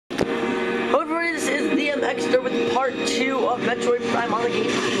Random Extra with part 2 of Metroid Prime on the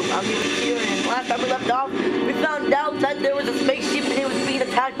GameCube. I'm here, and last time we left off, we found out that there was a spaceship and it was being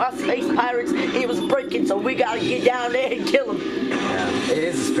attacked by space pirates and it was breaking, so we gotta get down there and kill him. Yeah, it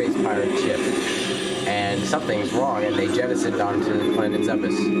is a space pirate ship, and something's wrong, and they jettisoned onto the planet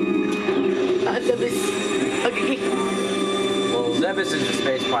Zebus. Zebus. Okay. Well, Zebus is the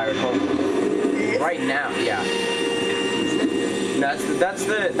space pirate home. Right now, yeah.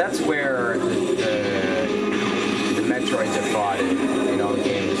 That's where the Metroids are fought in all the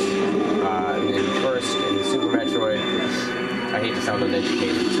games. In Super Metroid, I hate to sound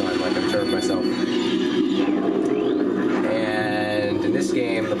uneducated, so I'm sure of myself. And in this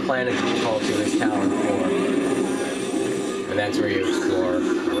game, the planet that you call to is Tower 4, and that's where you explore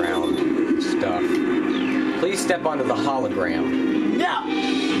around stuff. Please step onto the hologram. No.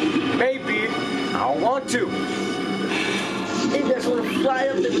 Maybe. I don't want to. They just want to fly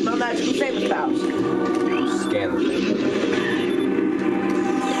up there with my magical sandwich pouch. Scan the thing.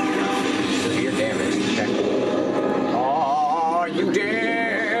 Severe damage. Check. Oh, you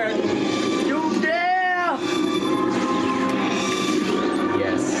dead! You dare!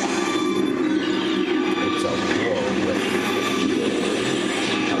 Yes. It's a whirlwind.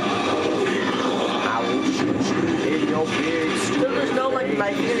 Ouch. In your big stupid There's no like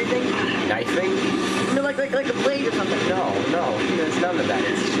knifing or anything? knifing? No, like a blade or something. No, there's none of that.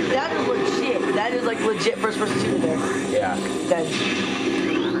 It's shooting. That is legit. That is like legit first person shooter there. Yeah. Then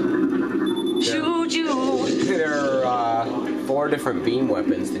shoot you. There are 4 different beam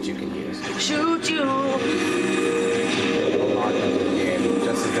weapons that you can use. Shoot you. Unlocked into the game,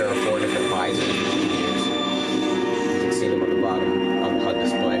 just as there are 4 different visors that you can use. You can see them on the bottom on the HUD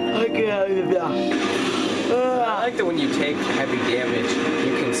display. I like that when you take heavy damage,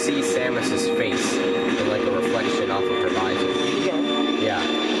 you can see Samus's face in like a reflection off of her visor. Yeah.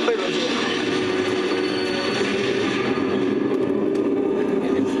 Wait, legit.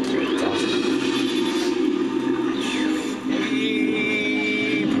 It's awesome.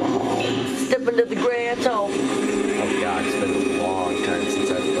 Step into the grand toe. Oh god, it's been a long time since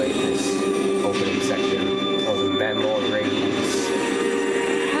I've played this opening section of the memories.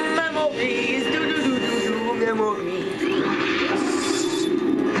 Memories. Do memories.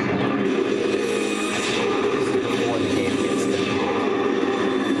 Before the game gets there.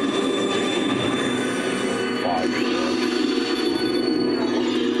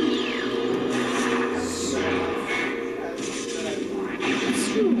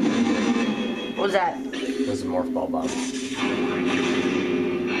 What was that? This is a morph ball bomb.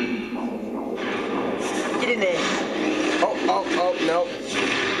 Get in there. Oh, no.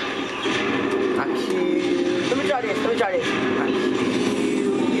 I can't. Let me try this. Let me try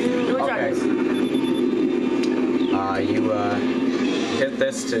this. You hit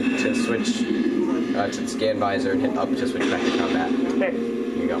this to switch to the scan visor and hit up to switch back to combat. There.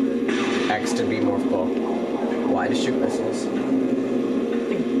 Here you go. X to be morph ball. Y to shoot missiles. The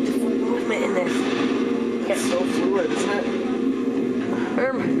movement in this. It's so fluid, isn't it?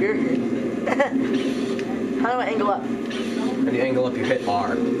 How do I angle up? When you angle up, you hit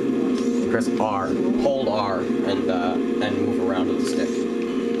R. You press R, hold R, and move around with the stick.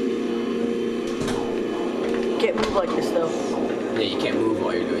 Can't move like this though. Yeah, you can't move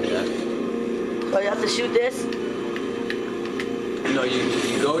while you're doing that. Oh, you have to shoot this? No,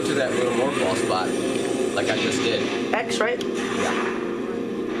 you go to that little morph ball spot, like I just did. X, right? Yeah.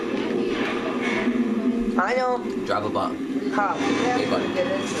 I know. Drive a bomb. How? A button.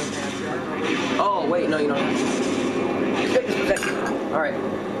 Oh, wait, no, you don't have to. Alright.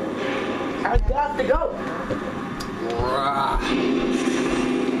 I got to go. Rah.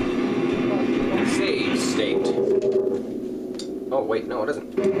 Save state. Oh, wait, no, it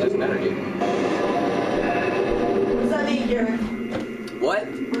doesn't. It doesn't energy. What does that mean, Garrett? What?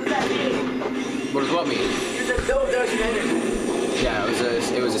 What does that mean? What does what mean? You said no, there's energy. Yeah,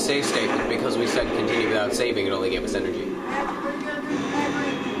 it was a save state, but because we said continue without saving, it only gave us energy.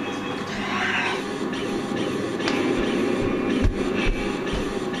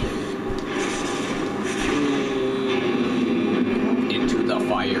 Into the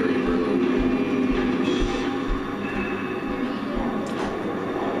fiery room.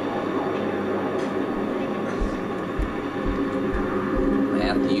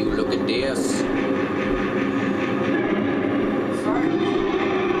 After you look at this.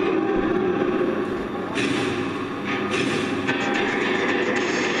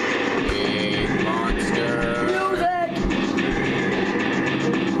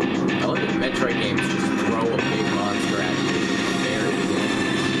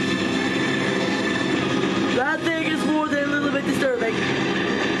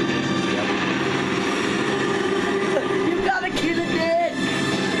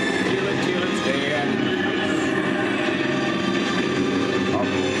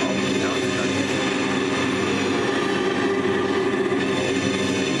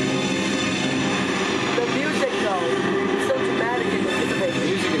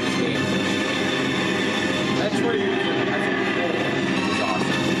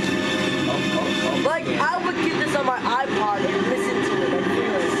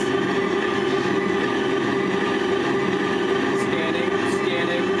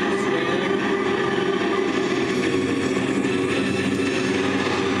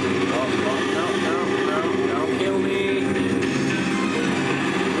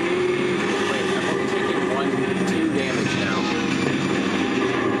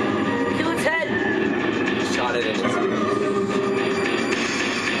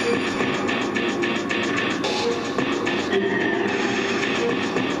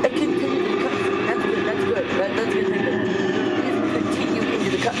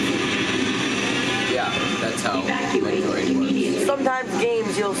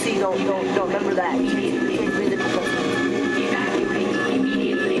 DLC. Don't remember that. Change music because,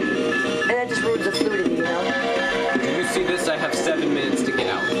 and that just ruins the fluidity, you know. When you see this, I have 7 minutes to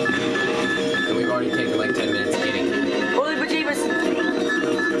get out, and we've already taken like 10 minutes getting. Holy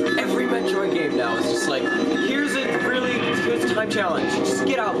bejeebus! Every Metroid game now is just like, here's a time challenge. Just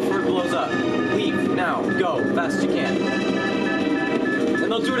get out before it blows up. Leave now. Go fast as you can.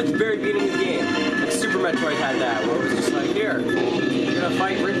 And they'll do it at the very beginning of the game. Like Super Metroid had that, where it was just like, here, you're gonna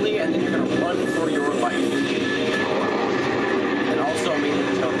fight Ridley, and then you're gonna run for your life. And also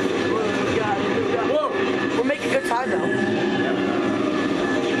immediately jump. Oh God! Whoa! We're making good time though. Yep.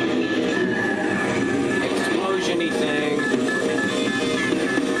 Explosion-y thing.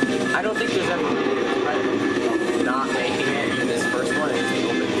 I don't think there's ever really a threat of not making it in this first one. It's an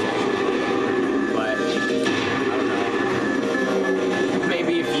open thing. But, I don't know.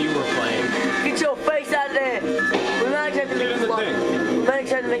 Maybe if you were playing. Get your face out of there! We're not expecting to make this long. We're not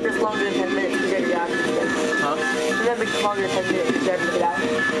expecting to make this longer than 10 minutes because you have to get out. Huh? We're not making it longer than 10 minutes because you have to get out.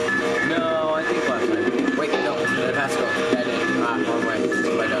 No, I think last time. Wait, no. It has to go. That is. Wrong way. It's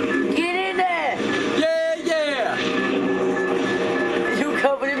way done. Get in there! Yeah! You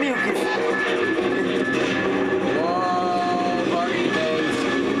covered in mucus. Whoa, buddy days.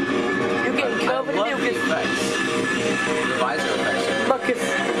 You're getting covered in I love the mucus. effects. The visor effects. Mucus.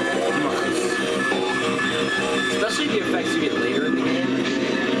 Especially the effects you get later in the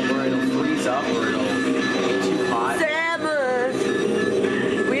game, where it'll freeze up or it'll get too hot. Samus!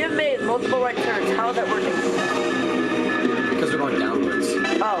 We have made multiple right turns. How is that working? Because we're going downwards.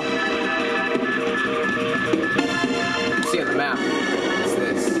 Oh. See on the map, it's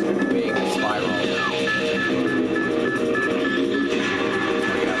this big spiral.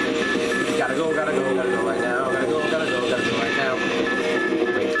 Gotta go right now. Gotta go right now.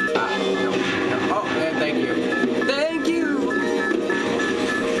 Wait, no. Oh, man, thank you. Thank you!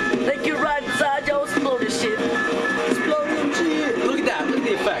 Like you're right inside your exploder ship. Exploding shit! Look at that, look at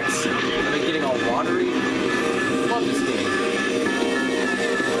the effects. Am I getting all watery? Love this game.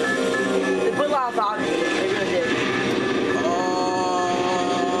 They put a lot of value in it. They really did.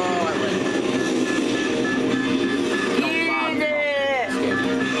 Oh, I win. Get it!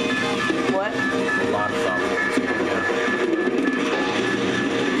 What? A lot of fun.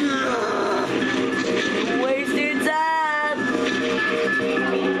 Wasting time!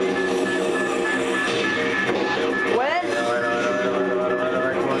 When?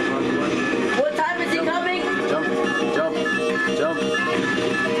 What time is he coming? Jump.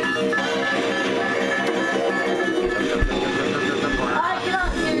 I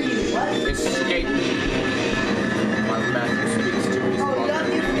cannot hear you. What? Escape. My master speaks to me. Oh, you have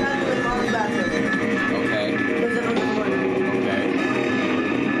to use the bathroom in mom's bathroom. Okay. There's another one. Okay.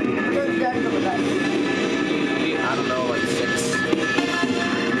 There's that in the bathroom. I don't know, like 6.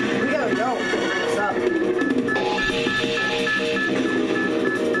 We gotta go. What's up?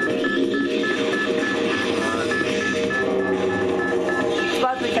 It's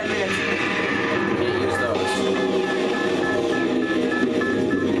about to be 10 minutes. Can't use those.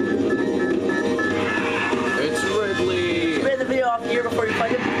 It's Ridley. Spin the video off here before you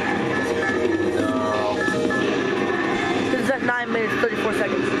fight him. No. This is at 9 minutes, 34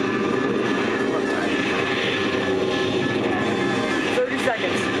 seconds. 30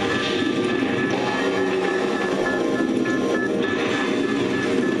 seconds.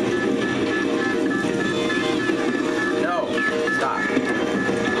 No. Stop.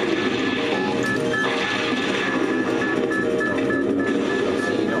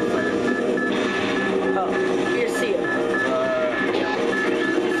 Don't fight him. Oh, you see him. Yeah.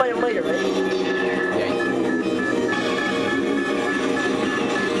 You fight him later, right? Yeah.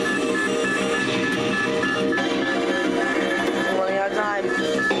 We're running out of time.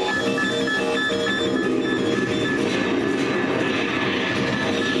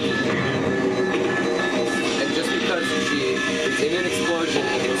 And just because she is in an explosion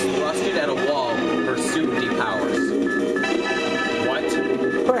and gets thrusted at a wall, her suit depowers. What?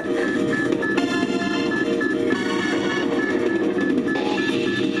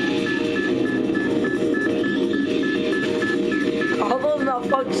 All those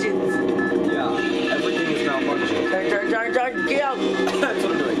malfunctions. Yeah, everything is malfunctioning. Turn, get out. That's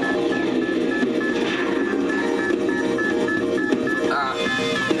what I'm doing.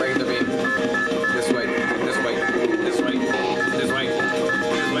 Bring it to me. This way.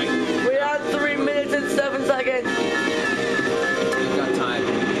 We're at 3 minutes and 7 seconds. We've got time.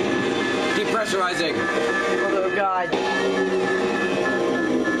 Depressurizing. Oh, God.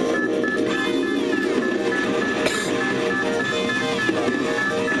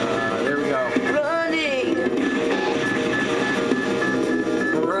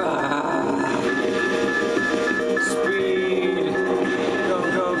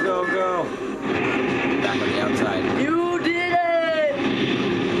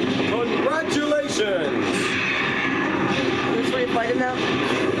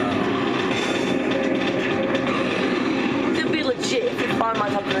 on my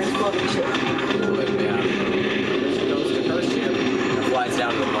top of an exploding ship. Yeah. She goes to her ship and flies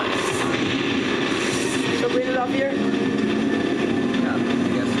down to the planet. So read it off here. Yeah,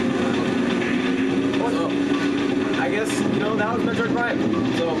 I guess, that was Metroid Prime.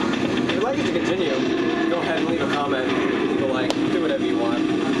 So, if you'd like it to continue, go ahead and leave a comment, leave a like, do whatever you want.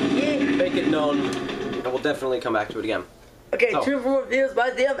 Yeah. Make it known, and we'll definitely come back to it again. Okay, So. tune in for more videos by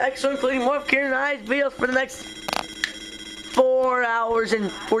DM Extra, including more of Kieran and I's videos for the next 4 hours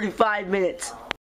and 45 minutes.